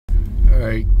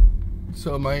Alright,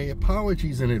 so my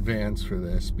apologies in advance for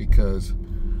this because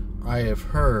I have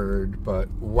heard, but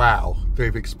wow,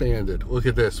 they've expanded. Look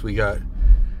at this. We got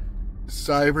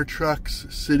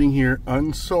Cybertrucks sitting here,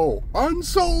 unsold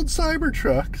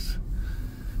Cybertrucks.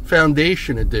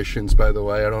 Foundation editions, by the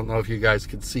way. I don't know if you guys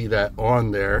could see that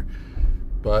on there,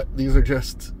 but these are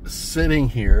just sitting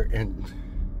here, and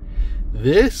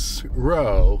this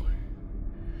row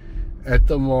at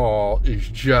the mall is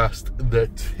just the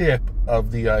tip of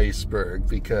the iceberg,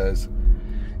 because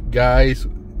guys,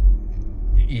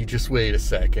 you just wait a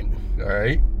second, all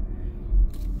right?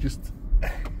 Just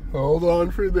hold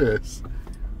on for this.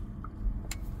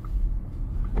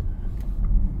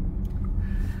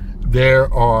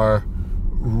 There are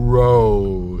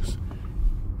rows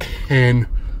and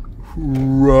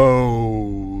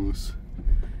rows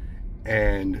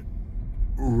and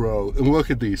rows. And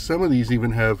look at these. Some of these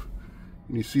even have,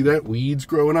 you see that? Weeds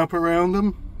growing up around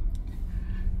them.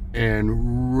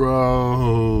 And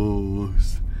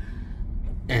rows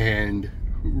and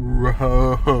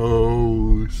rows.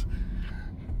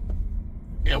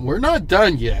 And we're not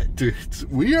done yet, dudes.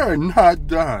 We are not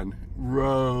done.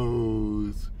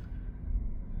 Rows.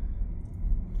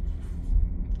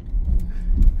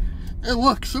 And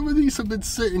look, some of these have been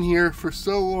sitting here for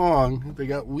so long. They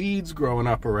got weeds growing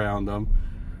up around them.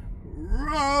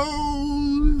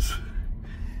 Rows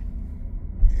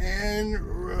and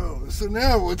rows. So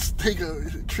now let's take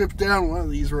a trip down one of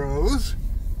these rows.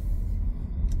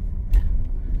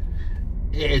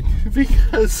 And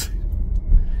because,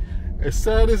 as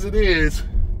sad as it is,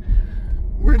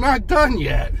 we're not done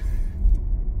yet.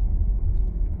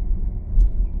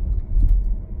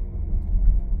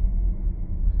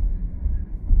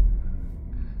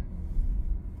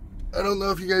 I don't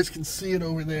know if you guys can see it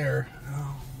over there.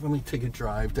 Oh, let me take a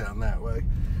drive down that way.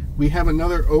 We have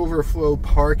another overflow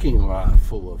parking lot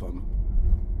full of them.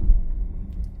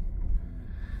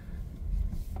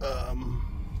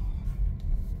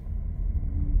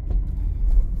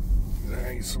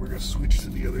 Alright, so we're going to switch to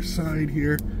the other side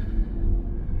here.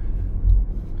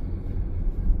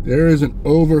 There is an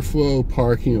overflow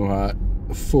parking lot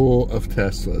full of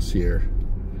Teslas here.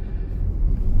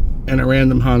 And a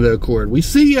random Honda Accord. We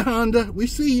see you, Honda. We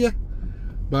see you.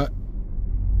 But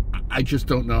I just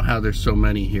don't know how there's so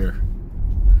many here.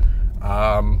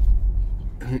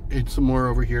 It's some more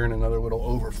over here in another little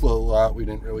overflow lot. We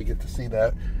didn't really get to see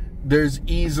that. There's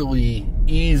easily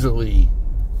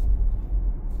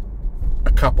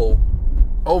a couple,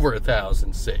 over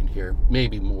 1,000 sitting here,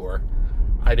 maybe more.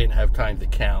 I didn't have time to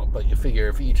count, but you figure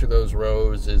if each of those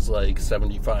rows is like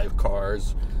 75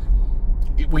 cars,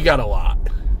 we got a lot.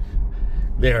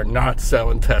 They are not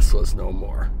selling Teslas no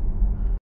more.